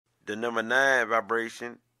The number 9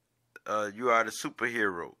 vibration, you are the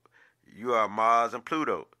superhero. You are Mars and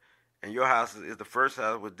Pluto. And your house is the first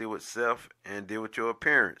house which deal with self and deal with your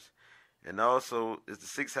appearance. And also, it's the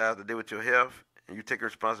sixth house to deal with your health. And you take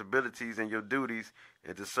responsibilities and your duties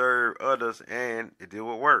and to serve others, and it deal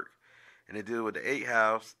with work. And it deal with the eighth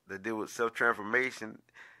house that deal with self-transformation,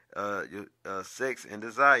 your sex and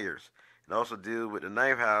desires. And also deal with the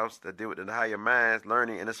ninth house that deal with the higher minds,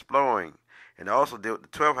 learning and exploring. And also deal with the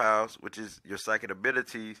 12th house, which is your psychic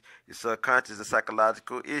abilities, your subconscious and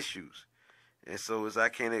psychological issues. And so as I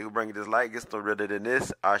can't bring this light, gets no rather than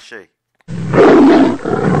this, Ashe.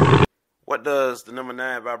 What does the number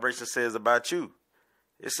 9 vibration says about you?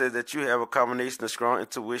 It says that you have a combination of strong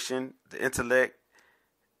intuition, the intellect,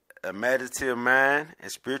 imaginative mind,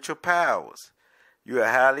 and spiritual powers. You are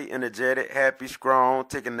a highly energetic, happy, strong,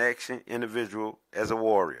 taking action individual as a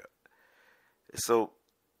warrior. So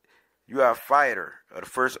you are a fighter of the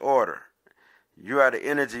first order. You are the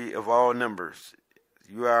energy of all numbers.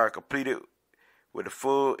 You are completed with the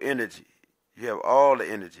full energy. You have all the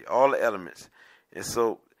energy, all the elements. And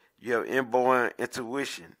so you have inborn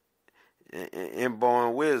intuition and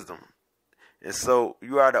inborn wisdom. And so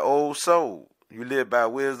you are the old soul. You live by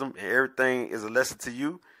wisdom, and everything is a lesson to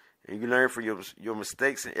you. And you learn from your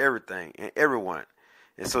mistakes and everything and everyone.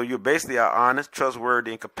 And so you basically are honest,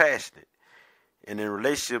 trustworthy, and compassionate. And in a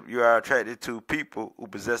relationship, you are attracted to people who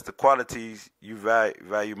possess the qualities you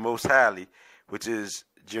value most highly, which is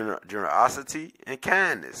generosity and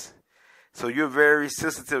kindness. So you're very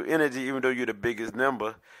sensitive energy, even though you're the biggest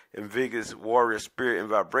number and biggest warrior spirit and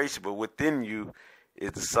vibration. But within you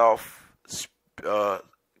is the soft,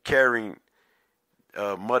 caring,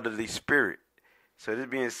 motherly spirit. So this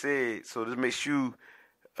being said, so this makes you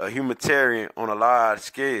a humanitarian on a large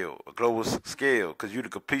scale, a global scale, because you're the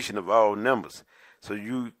completion of all numbers. So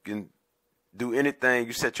you can do anything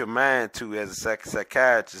you set your mind to as a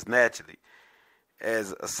psychiatrist naturally,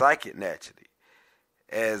 as a psychic naturally,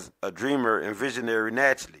 as a dreamer and visionary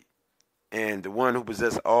naturally, and the one who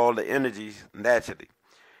possesses all the energies naturally.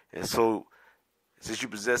 And so since you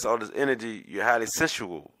possess all this energy, you're highly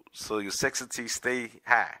sensual, so your sexuality stay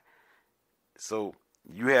high. So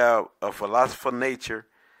you have a philosopher nature.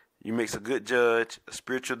 You makes a good judge, a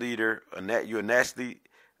spiritual leader, you're naturally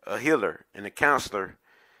a healer and a counselor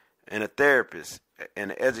and a therapist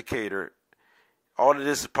and an educator. All of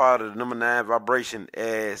this is part of the number 9 vibration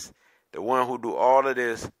as the one who do all of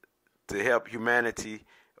this to help humanity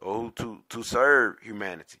or to serve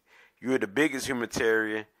humanity. You're the biggest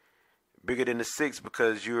humanitarian, bigger than the 6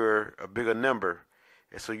 because you're a bigger number.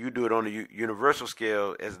 And so you do it on a universal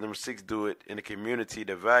scale as number 6 do it in the community,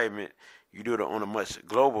 the environment. You do it on a much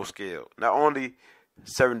global scale. Not only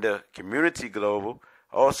serving the community global,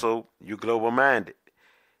 also you're global minded,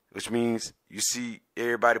 which means you see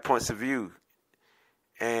everybody's points of view.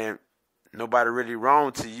 And nobody really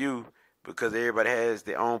wrong to you because everybody has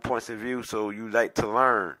their own points of view. So you like to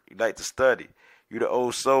learn, you like to study. You're the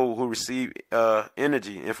old soul who receive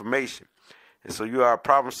energy, information. And so you are a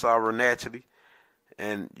problem solver naturally.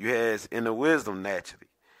 And you has inner wisdom naturally.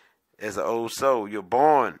 As an old soul, you're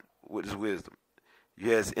born with this wisdom.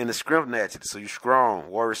 You has inner strength naturally, so you're strong,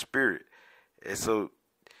 warrior spirit. And so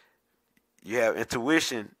you have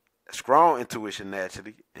intuition, strong intuition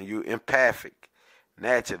naturally, and you're empathic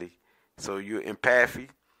naturally. So you're empathy,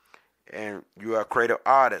 and you are a creative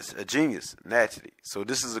artist, a genius naturally. So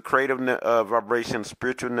this is a creative vibration,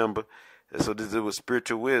 spiritual number. And so this is with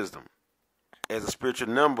spiritual wisdom. As a spiritual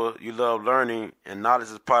number, you love learning, and knowledge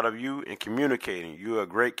is part of you and communicating. You're a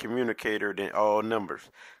great communicator than all numbers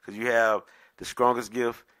because you have the strongest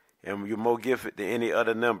gift and you're more gifted than any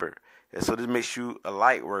other number. And so this makes you a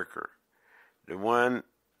light worker, the one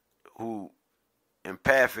who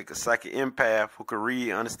empathic, a psychic empath who can read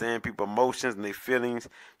and understand people's emotions and their feelings.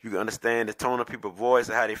 You can understand the tone of people's voice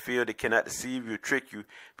and how they feel. They cannot deceive you or trick you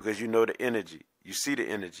because you know the energy. You see the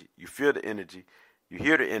energy. You feel the energy. You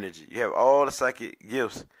hear the energy. You have all the psychic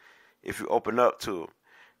gifts if you open up to them.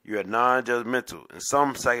 You are non-judgmental. And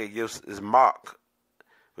some psychic gifts is mock,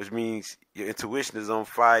 which means your intuition is on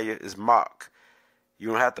fire, is mock. You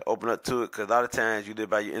don't have to open up to it because a lot of times you live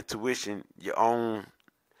by your intuition, your own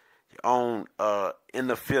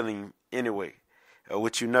inner feeling anyway,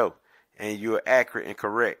 what you know. And you're accurate and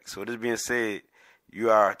correct. So this being said, you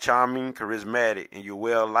are charming, charismatic, and you're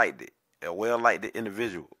well-liked, a well-liked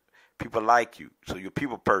individual. People like you, so you're a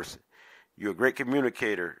people person. You're a great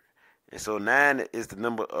communicator. And so 9 is the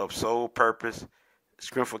number of soul purpose,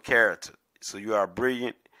 strength of character. So you are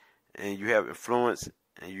brilliant and you have influence.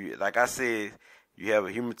 And you, like I said, you have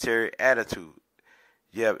a humanitarian attitude.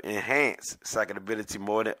 You have enhanced psychic ability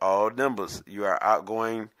more than all numbers. You are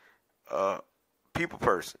outgoing, a people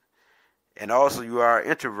person. And also you are an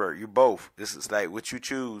introvert. You both. This is like what you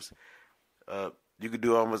choose. You can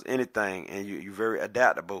do almost anything, and you're very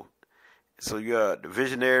adaptable. So you're the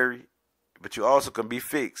visionary, but you also can be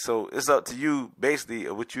fixed. So it's up to you, basically,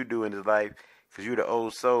 of what you do in this life, because you're the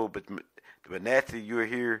old soul. But naturally, you're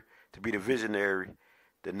here to be the visionary,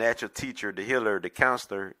 the natural teacher, the healer, the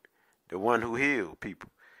counselor, the one who heals people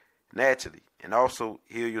naturally, and also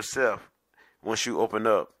heal yourself once you open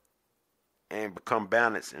up and become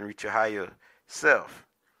balanced and reach your higher self.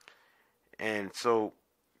 And so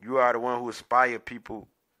you are the one who inspire people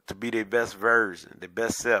to be their best version, their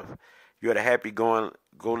best self. You're the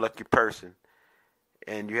happy-go-lucky person,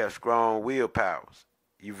 and you have strong will powers.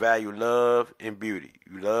 You value love and beauty.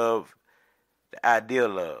 You love the ideal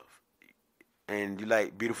love, and you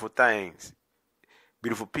like beautiful things,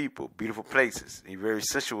 beautiful people, beautiful places. You're very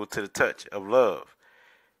sensual to the touch of love.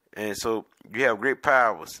 And so you have great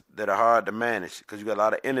powers that are hard to manage because you got a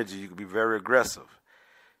lot of energy. You can be very aggressive.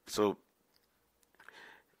 So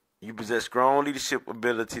you possess strong leadership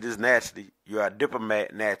ability. This naturally. You are a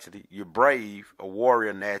diplomat naturally. You're brave, a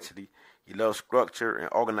warrior naturally. You love structure and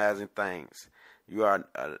organizing things. You are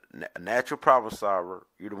a natural problem solver.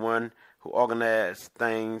 You're the one who organizes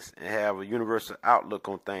things and have a universal outlook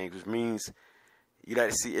on things, which means you like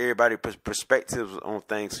to see everybody's perspectives on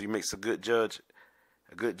things, so you make a good judge,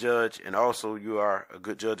 and also you are a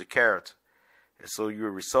good judge of character. And so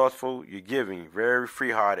you're resourceful, you're giving, very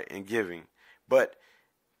free-hearted and giving. But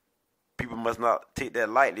people must not take that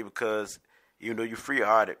lightly, because even though you're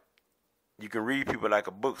free-hearted, you can read people like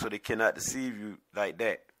a book, so they cannot deceive you like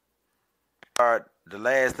that. Are the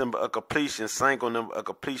last number of completion, single number of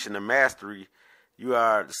completion and mastery. You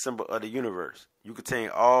are the symbol of the universe. You contain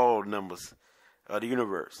all numbers of the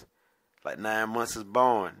universe. Like 9 months is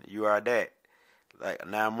born, you are that. Like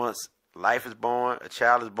 9 months, life is born, a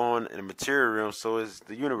child is born in the material realm, so is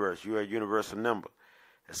the universe. You are a universal number.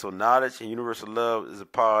 And so knowledge and universal love is a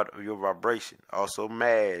part of your vibration. Also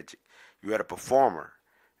magic. You are the performer.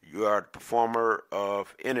 You are the performer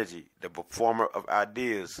of energy, the performer of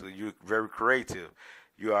ideas. So you're very creative.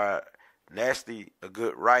 You are naturally a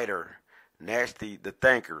good writer, naturally the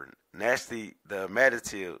thinker, naturally the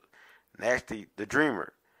meditative, naturally the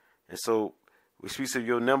dreamer. And so which speaks of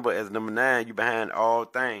your number as number 9, you behind all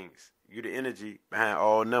things. You're the energy behind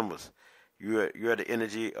all numbers. You are the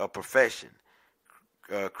energy of perfection,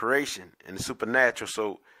 creation, and the supernatural.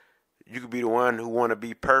 So you could be the one who want to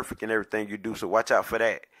be perfect in everything you do. So watch out for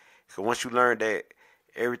that. So once you learn that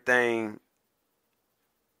everything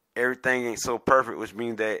ain't so perfect, which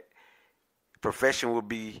means that perfection will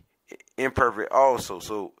be imperfect also.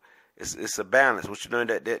 So it's a balance. Once you learn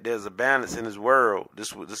that there's a balance in this world,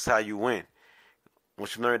 this is how you win.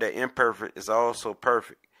 Once you learn that imperfect is also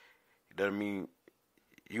perfect, you know what I mean?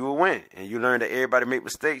 You will win. And you learn that everybody make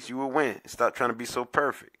mistakes, you will win. Stop trying to be so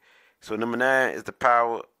perfect. So number 9 is the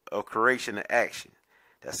power of creation and action.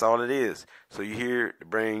 That's all it is. So you're here to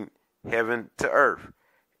bring heaven to earth,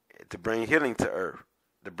 to bring healing to earth,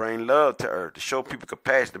 to bring love to earth, to show people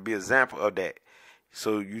compassion, to be an example of that.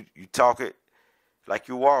 So you talk it like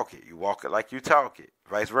you walk it. You walk it like you talk it,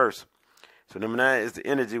 vice versa. So number 9 is the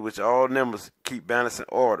energy which all numbers keep balance and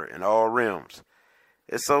order in all realms.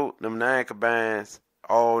 And so number 9 combines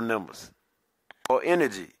all numbers, all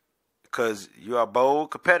energy, because you are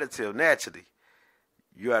bold, competitive, naturally.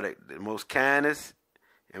 You are the most kindest,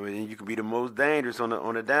 and then you can be the most dangerous on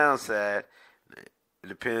the downside. It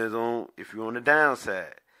depends on if you're on the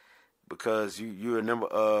downside, because you're a number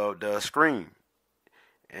of the scream,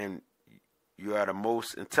 and you are the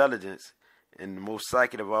most intelligence and the most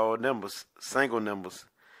psychic of all numbers, single numbers,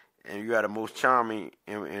 and you are the most charming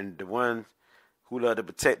and the one who love to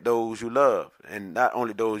protect those you love, and not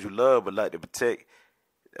only those you love, but like to protect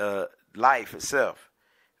life itself.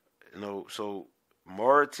 You know, so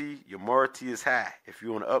your morality is high if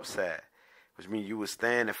you're on the upside, which means you will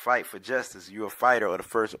stand and fight for justice. You're a fighter of the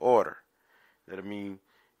first order. You know what I mean?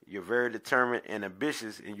 You're very determined and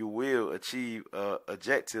ambitious, and you will achieve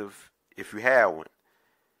objective if you have one.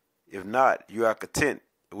 If not, you are content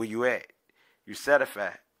where you at. You're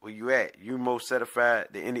satisfied where you at. You're more satisfied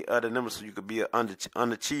than any other number, so you could be an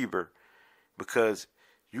underachiever, because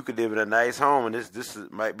you could live in a nice home, and this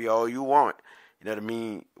might be all you want. You know what I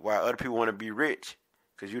mean? While other people want to be rich,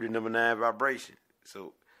 because you're the number 9 vibration.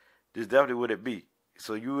 So this definitely would it be.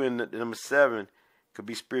 So you and the number 7 could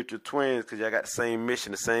be spiritual twins, because y'all got the same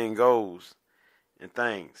mission, the same goals and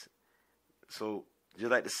things. So just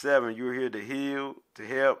like the 7, you're here to heal, to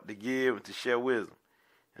help, to give, and to share wisdom,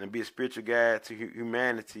 and to be a spiritual guide to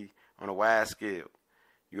humanity on a wide scale.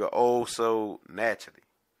 You are old soul naturally.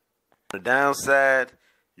 On the downside,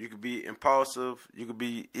 You could be impulsive. You could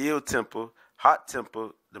be ill-tempered,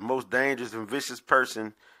 hot-tempered, the most dangerous and vicious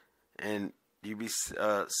person, and you be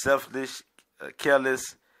selfish,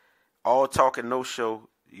 careless, all talking, no show.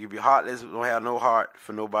 You could be heartless, don't have no heart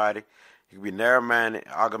for nobody. You could be narrow-minded,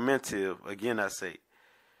 argumentative. Again, I say.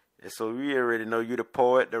 And so we already know you're the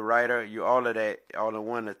poet, the writer, you all of that, all in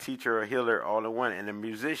one, a teacher, a healer, all in one, and a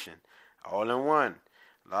musician, all in one.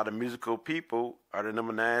 A lot of musical people are the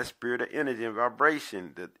number 9 spirit of energy and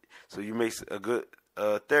vibration. So you make a good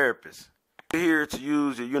therapist. You're here to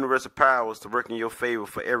use your universal powers to work in your favor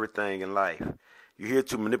for everything in life. You're here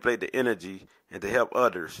to manipulate the energy and to help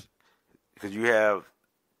others because you have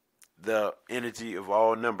the energy of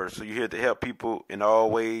all numbers. So you're here to help people in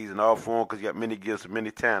all ways and all forms because you got many gifts and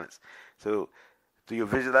many talents. So through your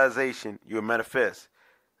visualization, you'll manifest.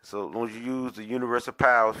 So as long as you use the universal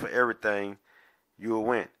powers for everything, you will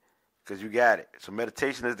win because you got it. So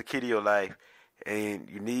meditation is the key to your life, and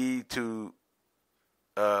you need to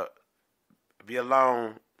be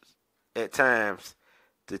alone at times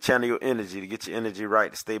to channel your energy, to get your energy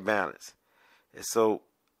right, to stay balanced. And so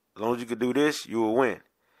as long as you can do this, you will win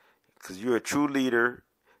because you're a true leader,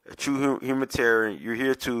 a true humanitarian. You're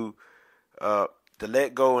here to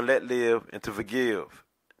let go and let live and to forgive,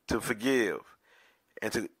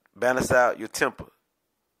 and to balance out your temper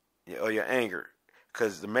or your anger.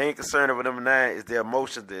 Because the main concern of a number 9 is their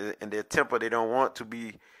emotions and their temper. They don't want to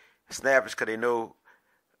be snappish because they know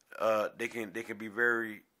they can be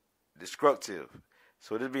very destructive.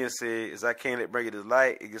 So this being said, as I can't bring it to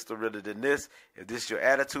light, it gets no realer than this. If this is your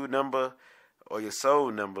attitude number or your soul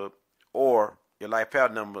number or your life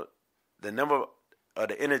path number, the number of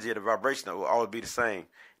the energy of the vibration will always be the same.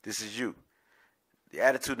 This is you. The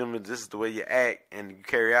attitude number, this is the way you act and you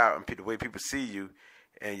carry out and the way people see you.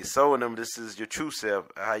 And your soul number, this is your true self,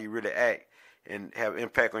 how you really act and have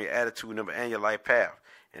impact on your attitude number and your life path.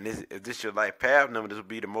 And if this is your life path number, this will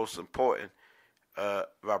be the most important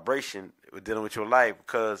vibration with dealing with your life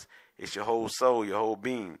because it's your whole soul, your whole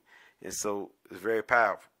being. And so it's very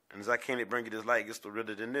powerful. And as I can't bring you this light, it gets no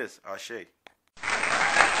realer than this. Ashe.